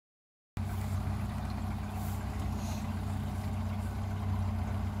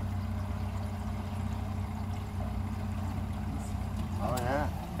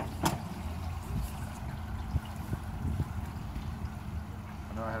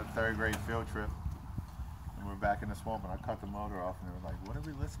a third grade field trip, and we're back in the swamp, and I cut the motor off, and they were like, "What are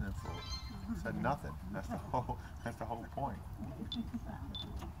we listening for?" I said, "Nothing. That's the whole point."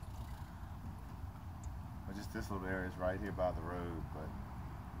 But just this little area is right here by the road, but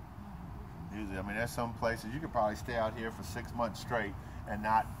usually, I mean, there's some places you could probably stay out here for 6 months straight and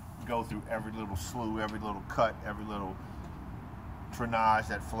not go through every little slough, every little cut, every little drainage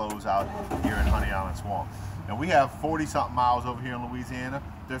that flows out here in Honey Island Swamp. And we have 40-something miles over here in Louisiana.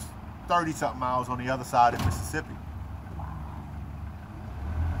 There's 30-something miles on the other side of Mississippi.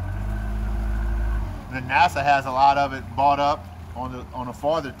 And then NASA has a lot of it bought up on the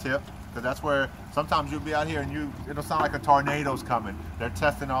farther tip, because that's where sometimes you'll be out here and it'll sound like a tornado's coming. They're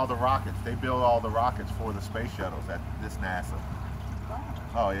testing all the rockets. They build all the rockets for the space shuttles at this NASA.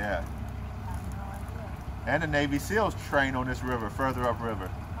 Oh yeah. And the Navy SEALs train on this river, further upriver.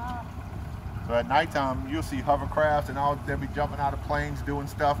 So at nighttime, you'll see hovercrafts and they'll be jumping out of planes doing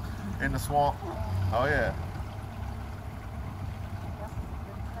stuff in the swamp. Oh yeah.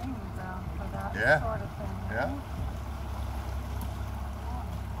 Yeah. Sort of thing, right? Yeah.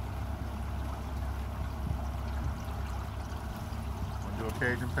 We'll do a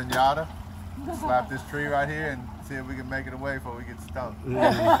Cajun pinata. Slap this tree right here and see if we can make it away before we get stung. I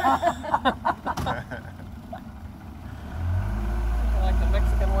like the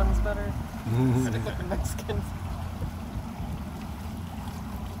Mexican ones better. Stick with the Mexicans.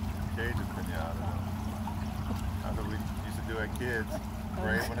 Cajun pinata. That's what we used to do at kids.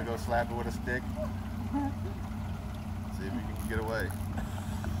 Ray want to go slap it with a stick. See if we can get away.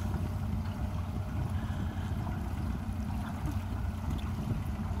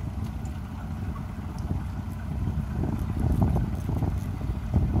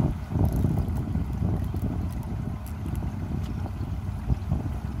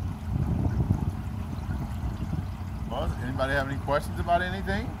 Well, anybody have any questions about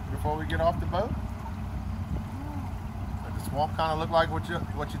anything before we get off the boat? Does the swamp kind of look like what you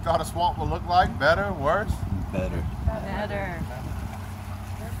thought a swamp would look like? Better? Worse? Better. Better.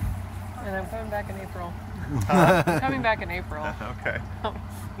 And I'm coming back in April. I'm coming back in April. Okay.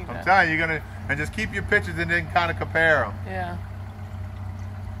 You I'm know. telling you, you're gonna, and just keep your pictures and then kind of compare them. Yeah.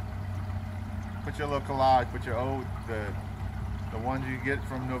 Put your little collage, put your the ones you get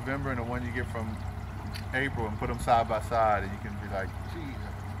from November and the one you get from April, and put them side by side, and you can be like, geez,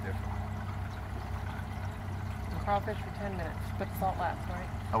 that's different. Crawfish for 10 minutes, put the salt last, right?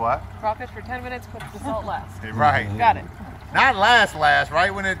 A what? Crawfish for 10 minutes, put the salt last. Right. Got it. Not last,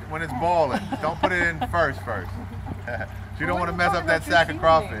 right when it's boiling. Don't put it in first. You don't want to mess up that sack of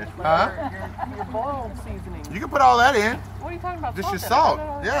crawfish. Huh? Your boiled seasoning. You can put all that in. What are you talking about? Just your Salt salt. in it? I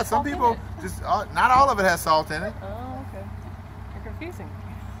don't know Yeah, there's some salt in people it. just, not all of it has salt in it. Oh, okay. You're confusing.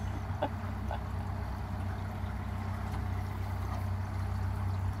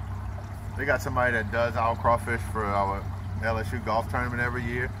 They got somebody that does our crawfish for our LSU golf tournament every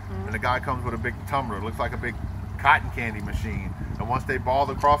year, and the guy comes with a big tumbler. It looks like a big cotton candy machine. And once they ball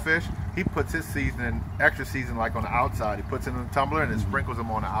the crawfish, he puts his seasoning, extra seasoning, like on the outside. He puts it in the tumbler and then sprinkles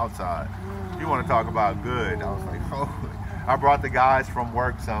them on the outside. You want to talk about good? I was like, holy. I brought the guys from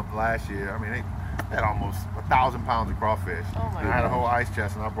work some last year. I mean, they had almost 1,000 pounds of crawfish. Oh my and I had a goodness. whole ice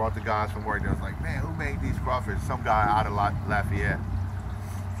chest, and I brought the guys from work. They was like, man, who made these crawfish? Some guy out of Lafayette.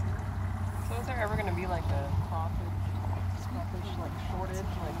 So is there ever going to be like a crawfish like shortage?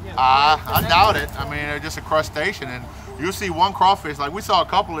 Like, you know, I doubt it. I mean, they're just a crustacean, and you'll see one crawfish. Like we saw a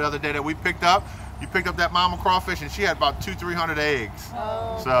couple the other day that we picked up. You picked up that mama crawfish, and she had about 200-300 eggs.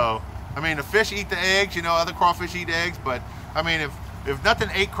 Oh. So, I mean, the fish eat the eggs. You know, other crawfish eat eggs. But I mean, if nothing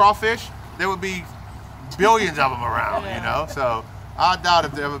ate crawfish, there would be billions of them around. Yeah. You know, so I doubt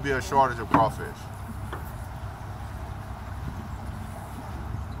if there ever be a shortage of crawfish.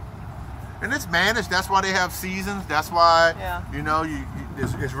 And it's managed. That's why they have seasons. That's why, Yeah. you know,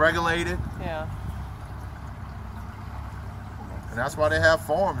 it's regulated. Yeah. And that's why they have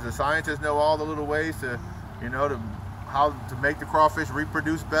farms. The scientists know all the little ways to, you know, how to make the crawfish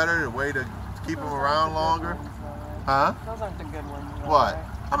reproduce better, the way to keep them around longer. Huh? Those aren't the good ones. though, What? right?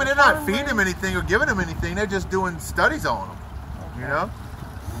 I mean, they're not feeding them anything or giving them anything. They're just doing studies on them. You know?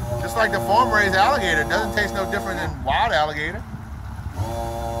 Just like the farm-raised alligator. It doesn't taste no different than wild alligator.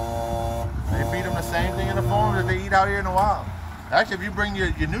 They feed them the same thing in the farm that they eat out here in the wild. Actually, if you bring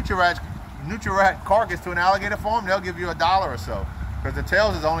your Nutri-Rat carcass to an alligator farm, they'll give you $1 or so. Because the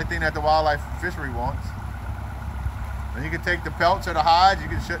tails is the only thing that the wildlife fishery wants. And you can take the pelts or the hides, you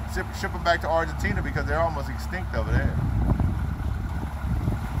can ship them back to Argentina because they're almost extinct over there.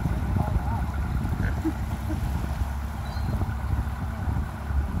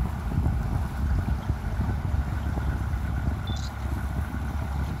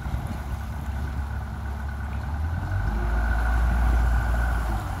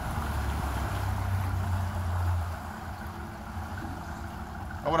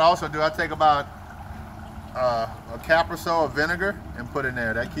 What I also do, I take about a cap or so of vinegar and put in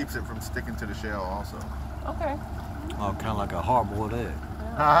there. That keeps it from sticking to the shell also. Okay. Oh, kind of like a hard-boiled egg.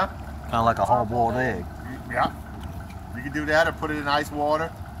 Uh-huh. Kind of like a hard-boiled egg. Yeah. You can do that or put it in ice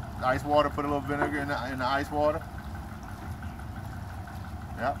water. Ice water, put a little vinegar in the ice water.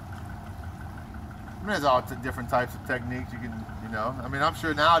 Yep. I mean, there's all different types of techniques you can, you know. I mean, I'm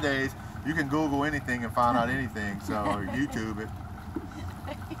sure nowadays you can Google anything and find out anything, so or YouTube it.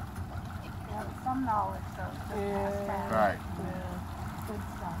 Yeah, some knowledge though. Yeah. Right. Yeah. Good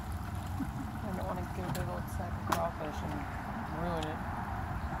stuff. I don't want to get a big old sack of crawfish and ruin it.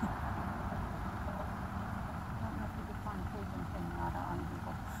 I don't know if you could find Cajun pinata on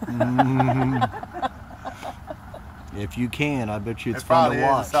Google. If you can, I bet you it's It fun probably to is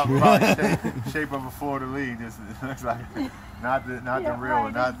watch. something probably shape of a fleur-de-lis. Just it looks like not the real right,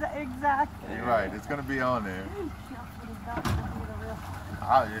 one. Not exactly. you're right. It's gonna be on there. Just what he got to be the real.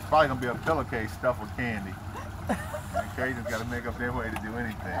 It's probably gonna be a pillowcase stuffed with candy. And Cajun's got to make up their way to do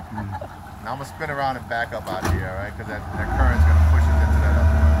anything. Now I'm gonna spin around and back up out here, all right? Because that current's gonna push us into that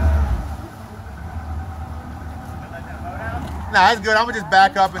other one. Nah, it's good. I'm gonna just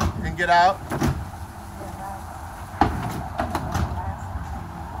back up and get out.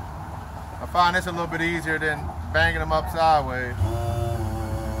 I find this a little bit easier than banging them up sideways.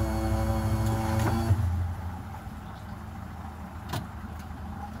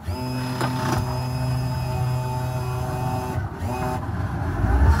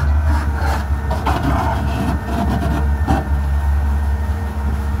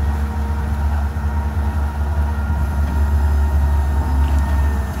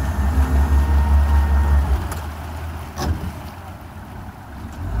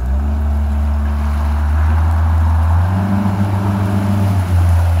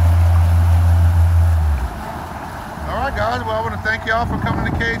 Guys, well, I want to thank y'all for coming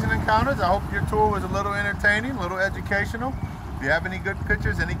to Cajun Encounters. I hope your tour was a little entertaining, a little educational. If you have any good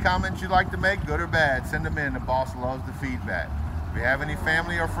pictures, any comments you'd like to make, good or bad, send them in. The boss loves the feedback. If you have any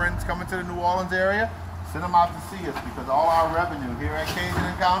family or friends coming to the New Orleans area, send them out to see us because all our revenue here at Cajun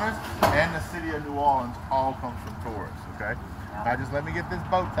Encounters and the city of New Orleans all comes from tourists, okay? Now just let me get this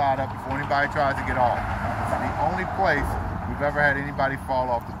boat tied up before anybody tries to get off. It's the only place we've ever had anybody fall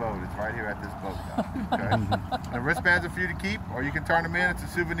off the boat. It's right here at this boat dock, okay? The wristbands are for you to keep, or you can turn them in. It's a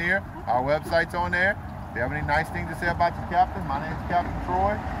souvenir. Our website's on there. If you have any nice things to say about the captain, my name's Captain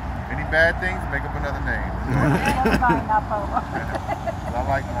Troy. Any bad things, make up another name. I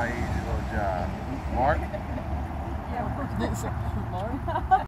like my easy little job. Mark? Mark?